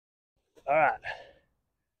All right.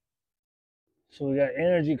 So we got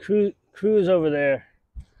energy cruise over there.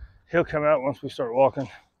 He'll come out once we start walking.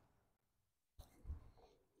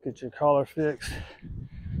 Get your collar fixed.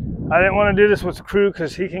 I didn't want to do this with the crew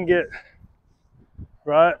because he can get,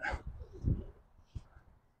 right?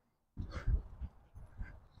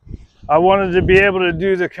 I wanted to be able to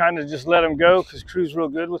do the kind of just let him go because crew's real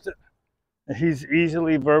good with it. And he's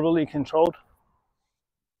easily verbally controlled.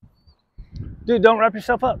 Dude, don't wrap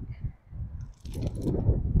yourself up.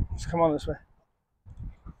 Just come on this way.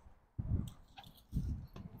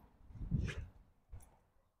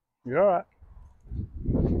 You're all right.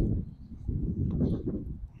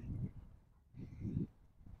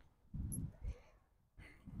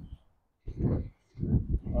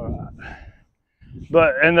 All right.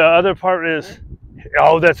 But, and the other part is,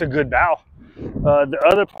 oh, that's a good bow. The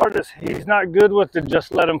other part is he's not good with the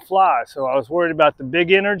just let him fly. So I was worried about the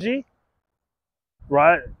big energy,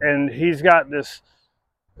 right? And he's got this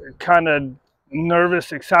kind of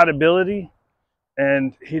nervous excitability,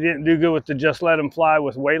 and he didn't do good with the just let him fly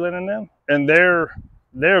with Waylon and them. And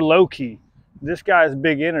they're low key. This guy's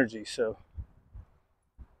big energy, so.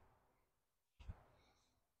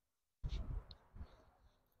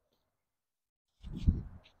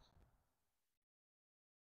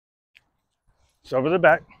 It's over the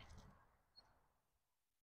back.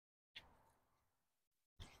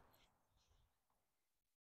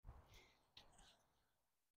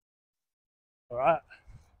 All right.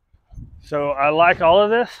 So I like all of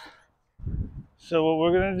this. So what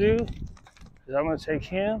we're gonna do is I'm gonna take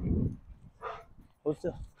him. Hold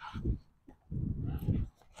still.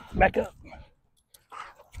 Back up.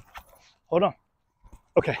 Hold on.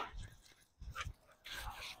 Okay.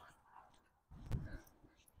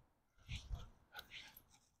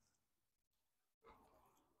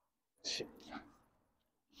 Shit.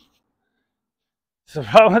 So the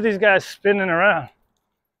problem with these guys spinning around.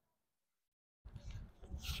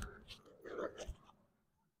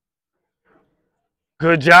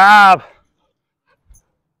 Good job.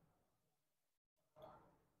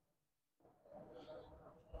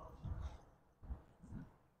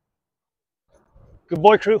 Good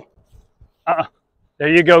boy, crew. There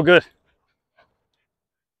you go, good.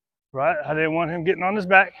 Right, I didn't want him getting on his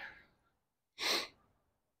back.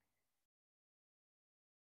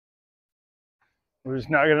 We're just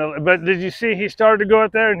not gonna, but did you see he started to go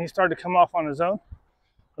out there and he started to come off on his own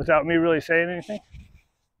without me really saying anything?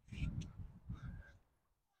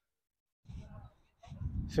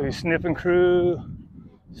 So he's sniffing crew,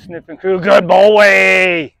 good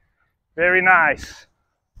boy. Very nice.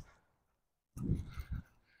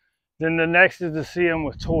 Then the next is to see him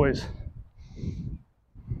with toys,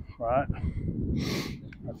 right?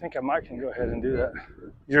 I think I might can go ahead and do that.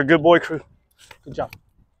 You're a good boy, crew. Good job.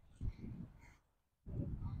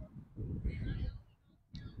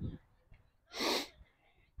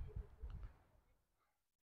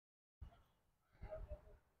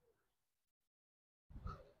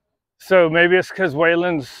 So maybe it's because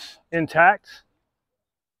Waylon's intact,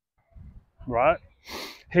 right?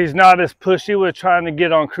 He's not as pushy with trying to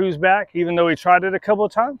get on crew's back, even though he tried it a couple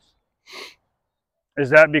of times. Is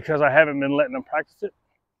that because I haven't been letting him practice it?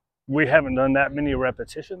 We haven't done that many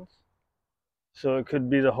repetitions. So it could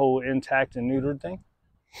be the whole intact and neutered thing.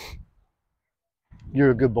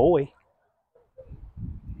 You're a good boy.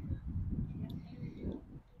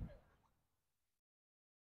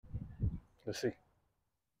 Let's see.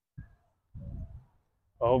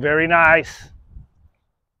 Oh, very nice.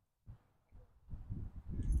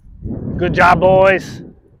 Good job, boys.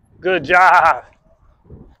 Good job.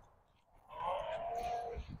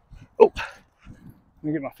 Oh, let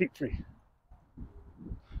me get my feet free.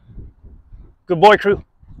 Good boy, crew.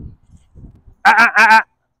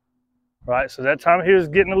 Right, so that time he was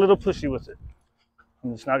getting a little pushy with it.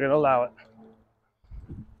 I'm just not going to allow it.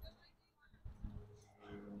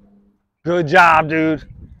 Good job, dude.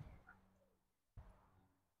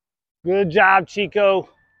 Good job, Chico.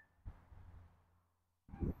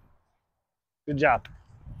 Good job.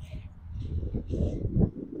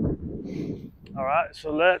 All right,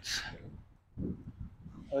 so let's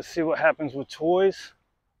see what happens with toys.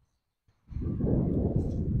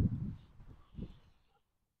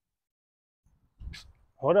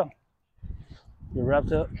 Hold on. You're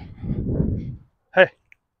wrapped up. Hey.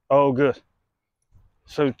 Oh, good.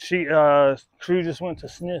 So crew just went to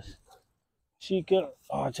sniff. Chico.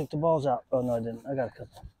 Oh, I took the balls out. Oh, no, I didn't. I got a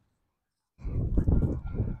couple.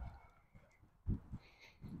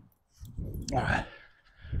 All right.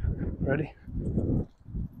 Ready?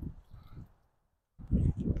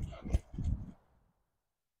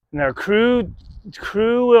 Now, crew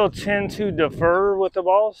will tend to defer with the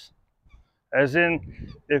balls. As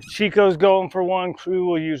in, if Chico's going for one, Crew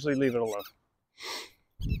will usually leave it alone.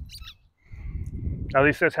 At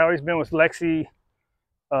least that's how he's been with Lexi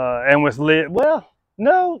and with Liv. Well,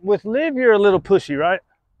 no, with Liv, you're a little pushy, right?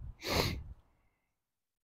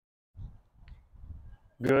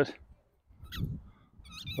 Good.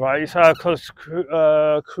 Right, you saw how close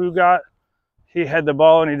Crew got? He had the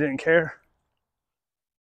ball and he didn't care.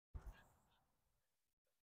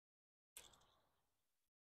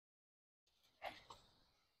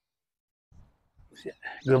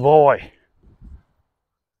 Good boy.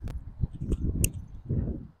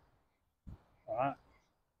 All right.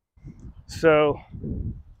 So,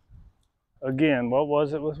 again, what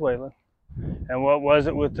was it with Waylon? And what was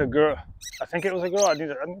it with the girl? I think it was a girl. I need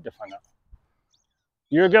to find out.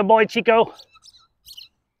 You're a good boy, Chico.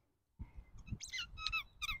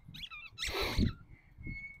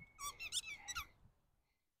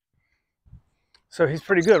 So he's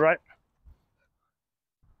pretty good, right?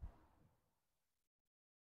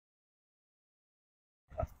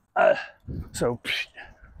 So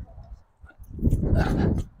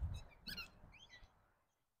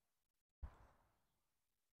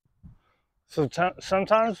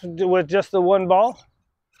sometimes with just the one ball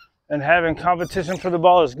and having competition for the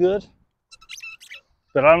ball is good,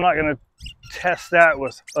 but I'm not going to test that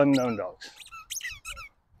with unknown dogs.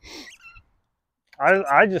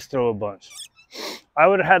 I just throw a bunch. I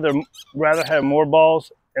would have rather have more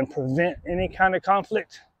balls and prevent any kind of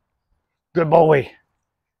conflict, good boy,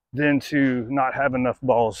 than to not have enough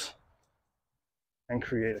balls and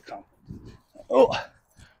create a conflict. Oh,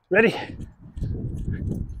 ready?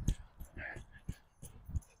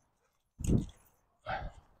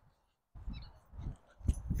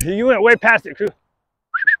 You went way past it, Crew.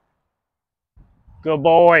 Good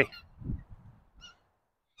boy.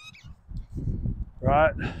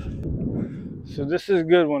 Right. So this is a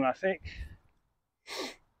good one, I think.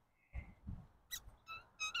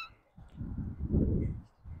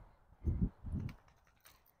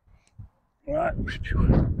 Right.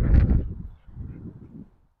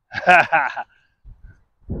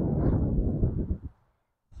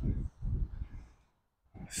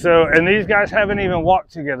 So, and these guys haven't even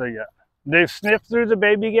walked together yet. They've sniffed through the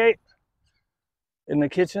baby gate in the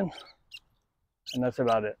kitchen, and that's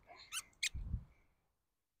about it.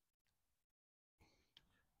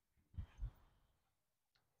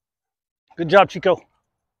 Good job, Chico.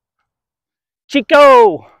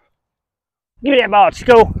 Chico! Give me that ball,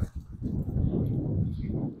 Chico.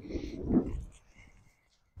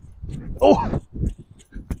 Oh!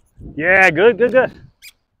 Yeah, good, good, good.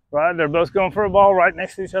 Right, they're both going for a ball right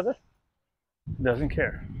next to each other. Doesn't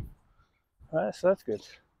care. All right, so that's good.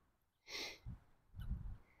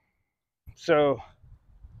 So,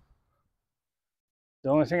 the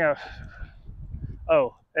only thing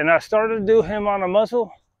oh, and I started to do him on a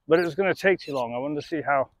muzzle, but it was going to take too long. I wanted to see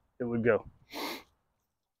how it would go.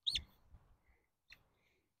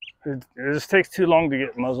 It just takes too long to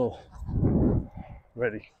get muzzle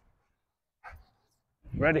ready.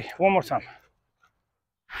 Ready, one more time.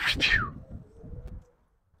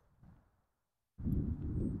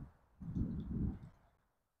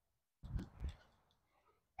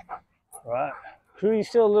 All right, Crew, you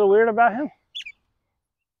still a little weird about him?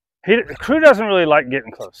 Crew doesn't really like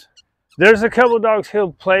getting close. There's a couple dogs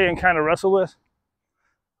he'll play and kind of wrestle with,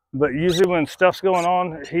 but usually when stuff's going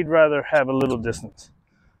on, he'd rather have a little distance.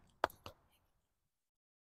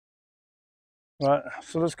 All right,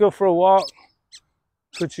 so let's go for a walk.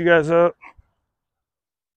 Put you guys up.